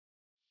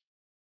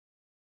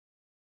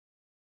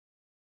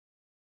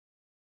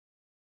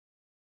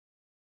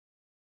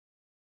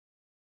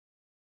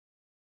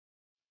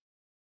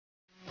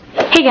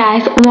Hey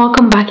guys,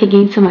 welcome back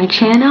again to my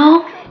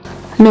channel.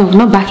 No,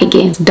 not back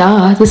again,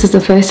 duh, this is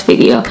the first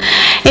video.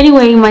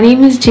 Anyway, my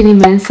name is Jeanie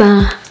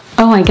Mensah.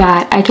 Oh my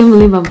god, I can't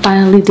believe I'm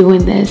finally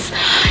doing this.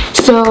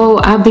 So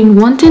I've been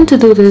wanting to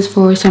do this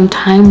for some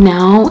time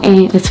now,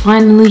 and it's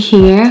finally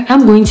here.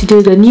 I'm going to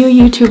do the new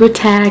YouTuber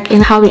tag,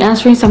 and I'll be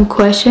answering some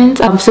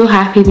questions. I'm so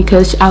happy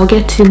because I'll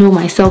get to know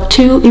myself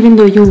too, even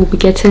though you will be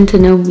getting to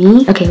know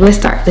me. Okay, let's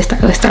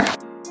start.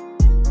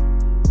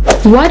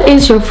 What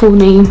is your full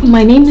name?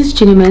 My name is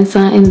Jeanie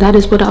Mensah, and that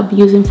is what I'll be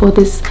using for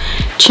this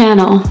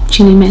channel,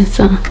 Jeanie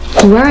Mensah.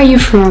 Where are you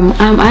from?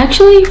 I'm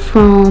actually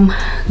from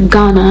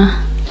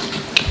Ghana.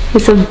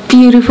 It's a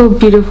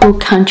beautiful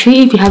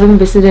country. If you haven't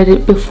visited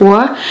it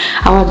before,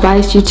 I would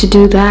advise you to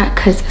do that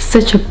because it's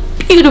such a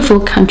beautiful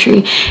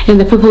country, and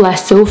the people are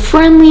so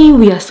friendly.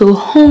 We are so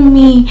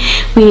homey.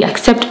 We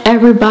accept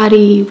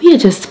everybody. We are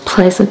just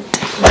pleasant.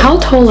 How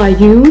tall are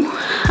you?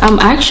 I'm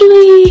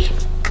actually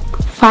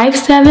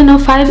 5'7" or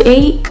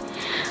 5'8".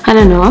 I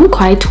don't know, I'm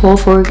quite tall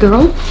for a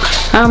girl.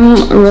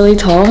 I'm really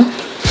tall.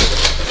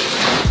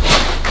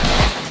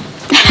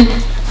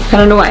 I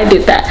don't know why I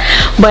did that,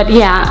 but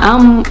yeah,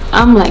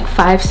 I'm like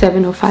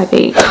 5'7" or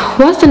 5'8".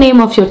 What's the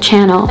name of your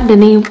channel? The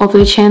name of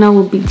the channel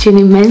will be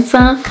Jeanie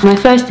Mensah. My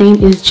first name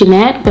is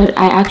Jeanette, but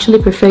I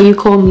actually prefer you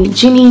call me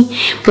Jeanie.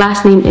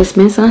 Last name is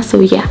Mensah, so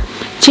yeah,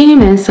 Jeanie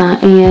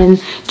Mensah.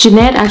 And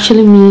Jeanette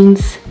actually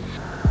means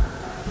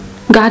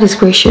God is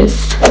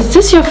gracious. Is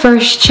this your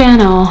first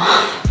channel?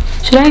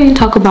 Should I even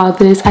talk about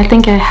this? I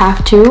think I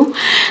have to.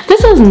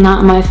 This is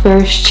not my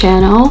first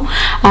channel.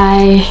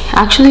 I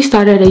actually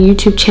started a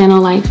YouTube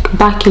channel like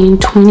back in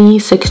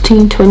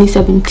 2016,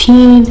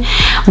 2017.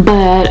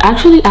 But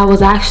actually I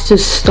was asked to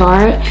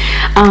start.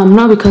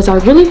 Not because I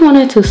really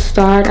wanted to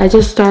start. I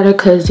just started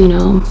because, you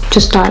know,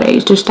 just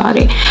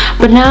started.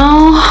 But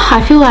now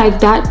I feel like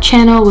that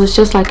channel was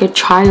just like a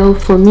trial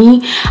for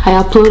me. I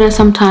uploaded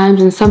sometimes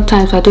and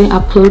sometimes I didn't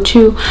upload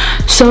too.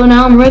 So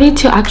now I'm ready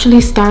to actually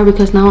start,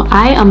 because now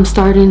I am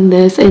starting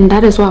this, and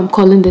that is why I'm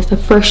calling this the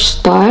first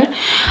start,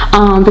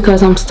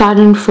 because I'm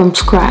starting from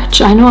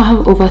scratch. I know I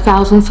have over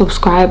 1,000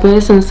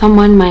 subscribers, and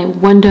someone might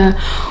wonder,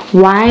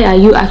 why are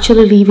you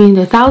actually leaving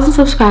the 1,000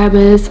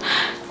 subscribers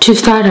to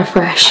start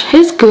afresh?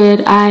 It's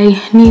good.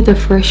 I need a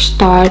fresh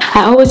start.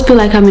 I always feel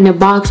like I'm in a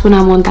box when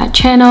I'm on that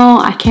channel.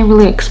 I can't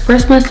really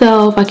express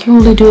myself. I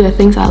can't really do the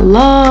things I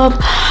love.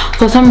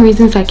 For some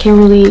reasons, I can't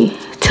really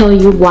tell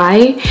you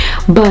why,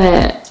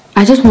 but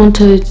I just want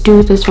to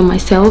do this for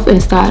myself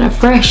and start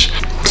afresh.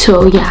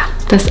 So yeah,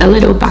 that's a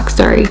little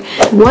backstory.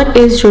 What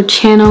is your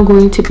channel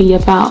going to be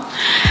about?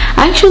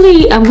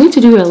 Actually, I'm going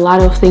to do a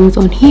lot of things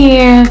on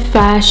here: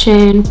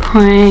 fashion,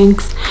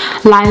 pranks,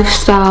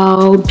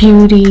 lifestyle,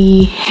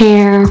 beauty,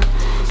 hair,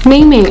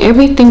 name it.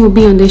 Everything will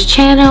be on this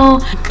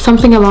channel.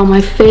 Something about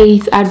my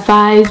faith,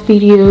 advice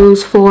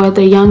videos for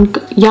the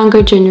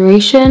younger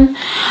generation,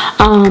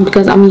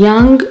 because I'm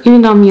young.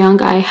 Even though I'm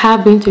young, I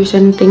have been through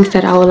certain things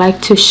that I would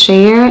like to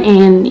share,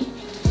 and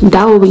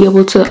that will be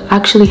able to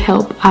actually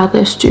help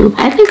others too.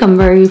 I think I'm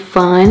very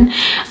fun.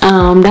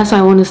 That's why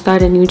I want to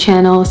start a new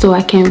channel, so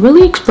I can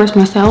really express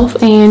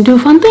myself and do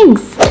fun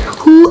things.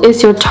 Who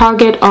is your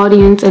target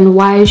audience, and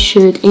why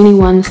should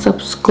anyone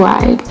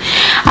subscribe?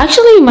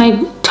 Actually,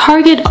 my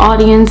target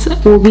audience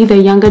will be the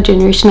younger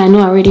generation. I know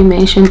I already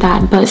mentioned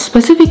that, but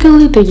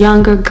specifically the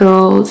younger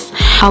girls.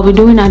 I'll be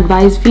doing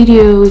advice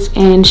videos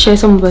and share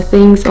some of the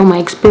things or my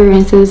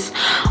experiences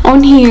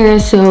on here,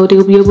 so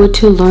they'll be able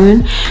to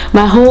learn.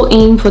 My whole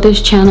aim for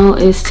this channel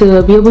is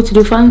to be able to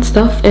do fun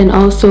stuff and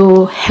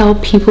also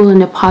help people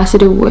in a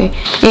positive way.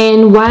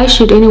 And why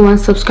should anyone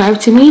subscribe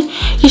to me?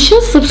 You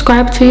should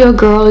subscribe to your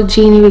girl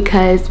Jeanie,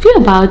 because we're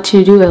about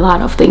to do a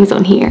lot of things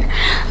on here.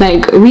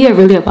 Like, we are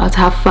really about to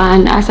have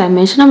fun. As I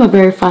mentioned, I'm a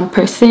very fun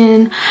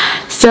person,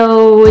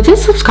 so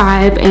just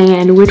subscribe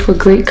and wait for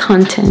great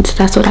content.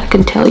 That's what I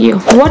can tell you.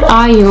 What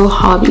are your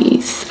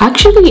hobbies?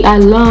 Actually, I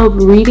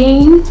love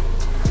reading,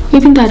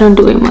 even though I don't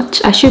do it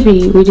much. I should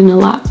be reading a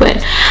lot, but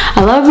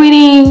I love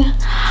reading.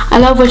 I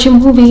love watching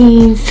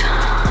movies.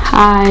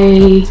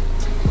 I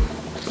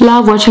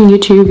love watching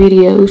YouTube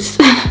videos.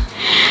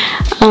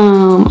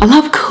 I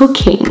love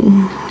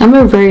cooking. I'm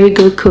a very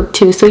good cook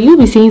too, so you'll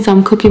be seeing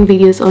some cooking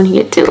videos on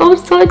here too. I'm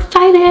so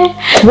excited.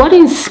 What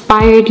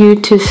inspired you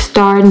to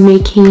start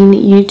making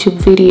YouTube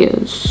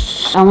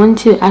videos? I want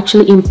to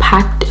actually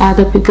impact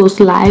other people's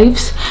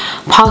lives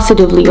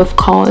positively, of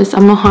course.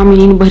 I'm not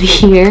harming anybody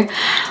here.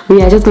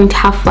 We are just going to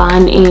have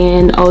fun,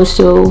 and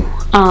also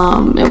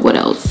what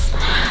else?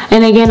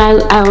 And again,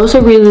 I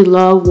also really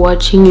love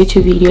watching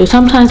YouTube videos.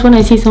 Sometimes when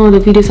I see some of the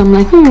videos, I'm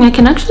like, I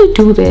can actually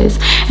do this.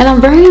 And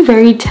I'm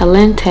very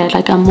talented.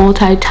 Like, I'm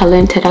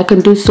multi-talented. I can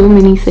do so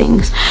many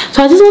things.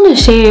 So I just want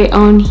to share it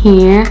on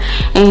here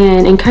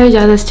and encourage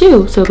others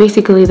too. So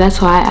basically,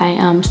 that's why I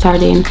am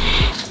starting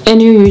a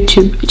new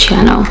YouTube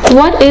channel.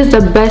 What is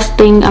the best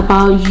thing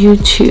about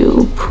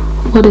YouTube?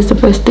 what is the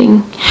best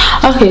thing?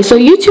 Okay, so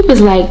YouTube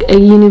is like a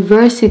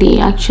university.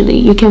 Actually,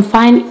 you can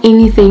find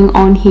anything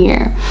on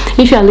here.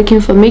 If you're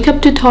looking for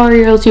makeup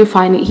tutorials, you'll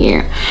find it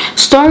here.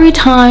 Story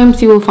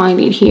times, you will find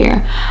it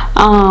here.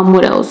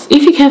 What else?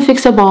 If you can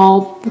fix a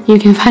bulb, you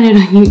can find it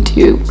on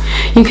YouTube.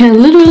 You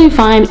can literally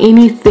find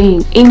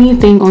anything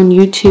on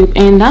YouTube,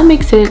 and that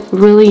makes it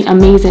really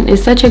amazing.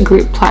 It's such a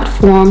great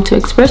platform to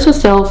express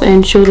yourself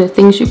and show the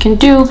things you can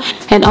do.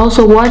 And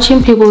also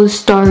watching people's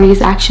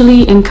stories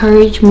actually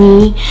encourage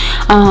me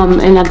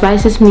and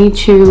advises me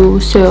too.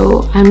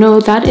 So I know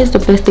that is the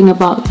best thing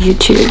about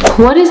YouTube.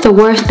 What is the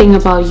worst thing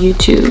about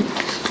YouTube?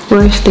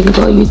 Worst thing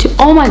about YouTube?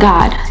 Oh my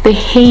god, the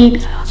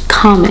hate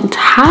comment.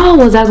 How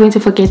was I going to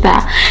forget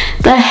that?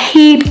 The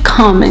hate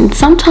comment.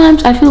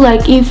 Sometimes I feel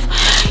like if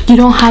you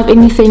don't have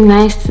anything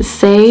nice to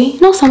say,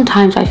 no,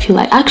 sometimes I feel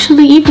like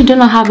actually if you do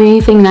not have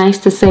anything nice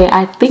to say,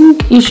 I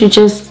think you should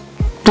just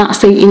not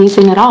say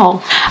anything at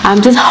all. I'm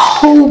just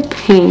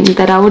hoping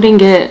that I wouldn't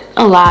get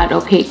a lot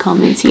of hate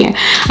comments here.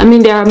 I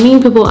mean, there are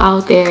mean people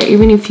out there.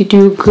 Even if you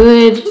do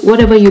good,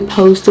 whatever you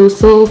post, they'll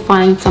still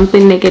find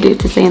something negative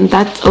to say, and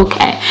that's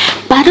okay.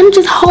 But I'm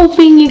just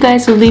hoping you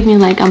guys will leave me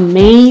like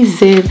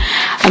amazing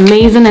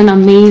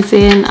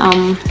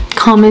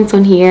comments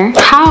on here.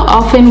 How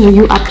often will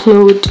you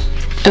upload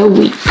a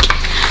week?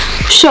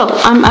 So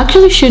I'm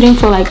actually shooting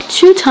for like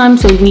 2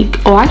 times a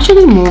week, or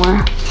actually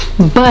more,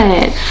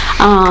 but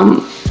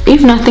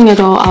if nothing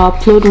at all, I'll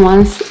upload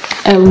once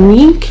a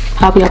week.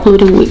 I'll be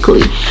uploading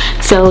weekly.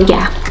 So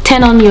yeah,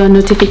 turn on your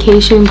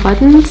notification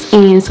buttons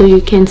and so you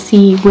can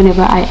see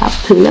whenever I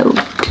upload.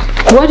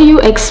 What do you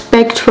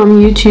expect from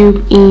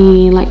YouTube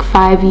in like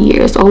 5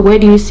 years, or where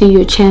do you see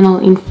your channel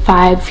in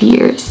 5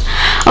 years?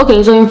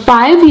 Okay, so in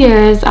 5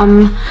 years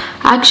I'm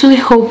actually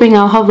hoping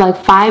I'll have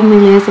like 5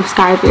 million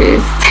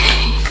subscribers.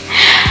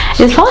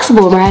 It's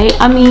possible, right?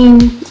 I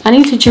mean, I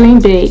need to dream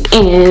big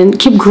and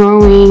keep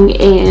growing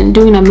and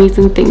doing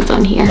amazing things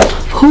on here.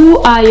 Who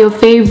are your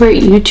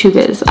favorite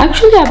YouTubers?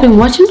 Actually, I've been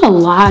watching a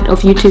lot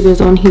of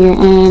YouTubers on here,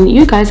 and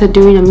you guys are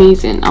doing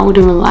amazing. I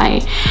wouldn't even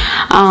lie.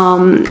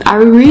 I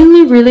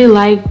really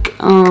like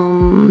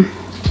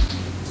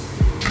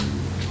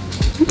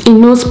in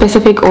no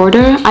specific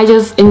order. I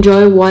just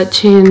enjoy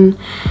watching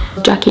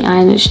Jackie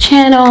Ina's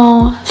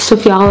channel,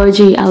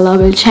 Sophiology, I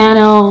love her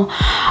channel,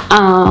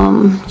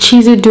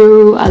 Cheesy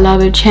Drew, I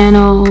love her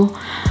channel.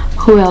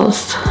 Who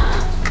else?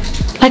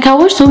 Like, I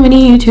watch so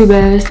many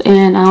YouTubers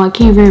and I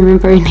can't even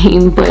remember a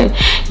name, but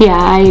yeah,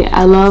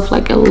 I love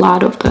like a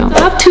lot of them. I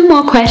have 2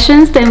 more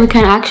questions, then we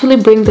can actually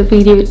bring the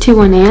video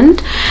to an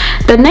end.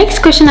 The next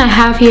question I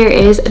have here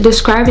is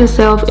describe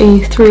yourself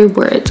in 3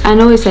 words. I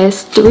know it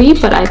says 3,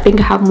 but I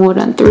think I have more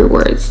than 3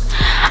 words.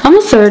 I'm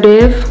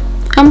assertive,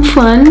 I'm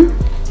fun,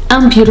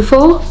 I'm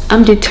beautiful,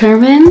 I'm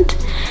determined,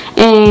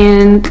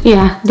 and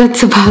yeah,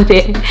 that's about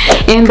it.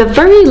 And the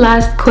very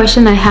last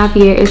question I have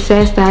here, it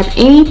says that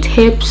any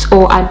tips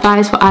or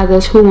advice for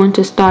others who want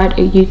to start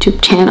a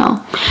YouTube channel?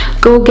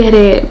 Go get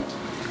it.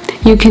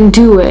 You can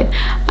do it.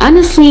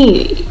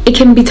 Honestly, it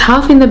can be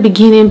tough in the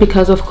beginning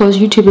because of course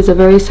YouTube is a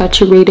very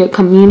saturated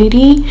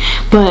community,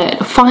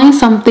 but find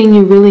something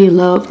you really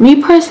love.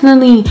 Me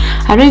personally,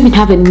 I don't even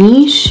have a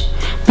niche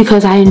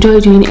because I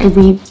enjoy doing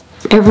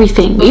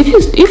everything.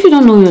 If you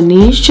don't know your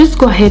niche, just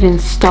go ahead and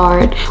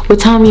start. With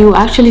time you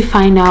actually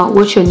find out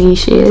what your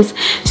niche is.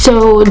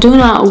 So do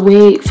not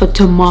wait for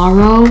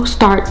tomorrow,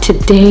 start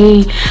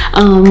today.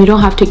 You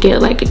don't have to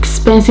get like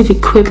expensive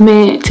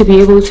equipment to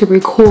be able to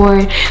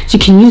record. You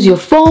can use your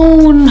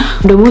phone.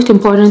 The most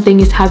important thing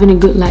is having a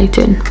good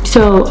lighting.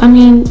 So I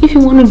mean, if you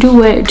want to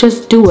do it,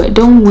 just do it.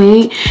 Don't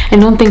wait and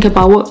don't think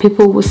about what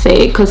people will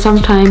say, because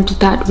sometimes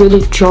that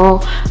really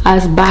draw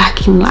us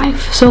back in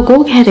life. So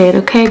go get it,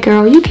 okay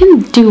girl, you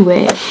can do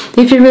it.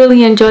 If you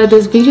really enjoyed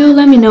this video,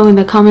 let me know in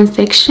the comment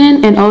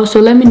section, and also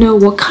let me know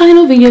what kind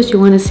of videos you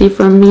want to see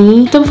from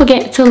me. Don't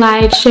forget to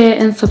like, share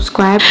and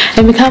subscribe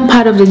and become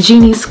part of the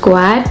Jeanie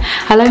squad.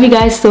 I love you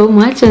guys so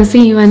much and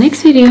see you in my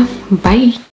next video. Bye.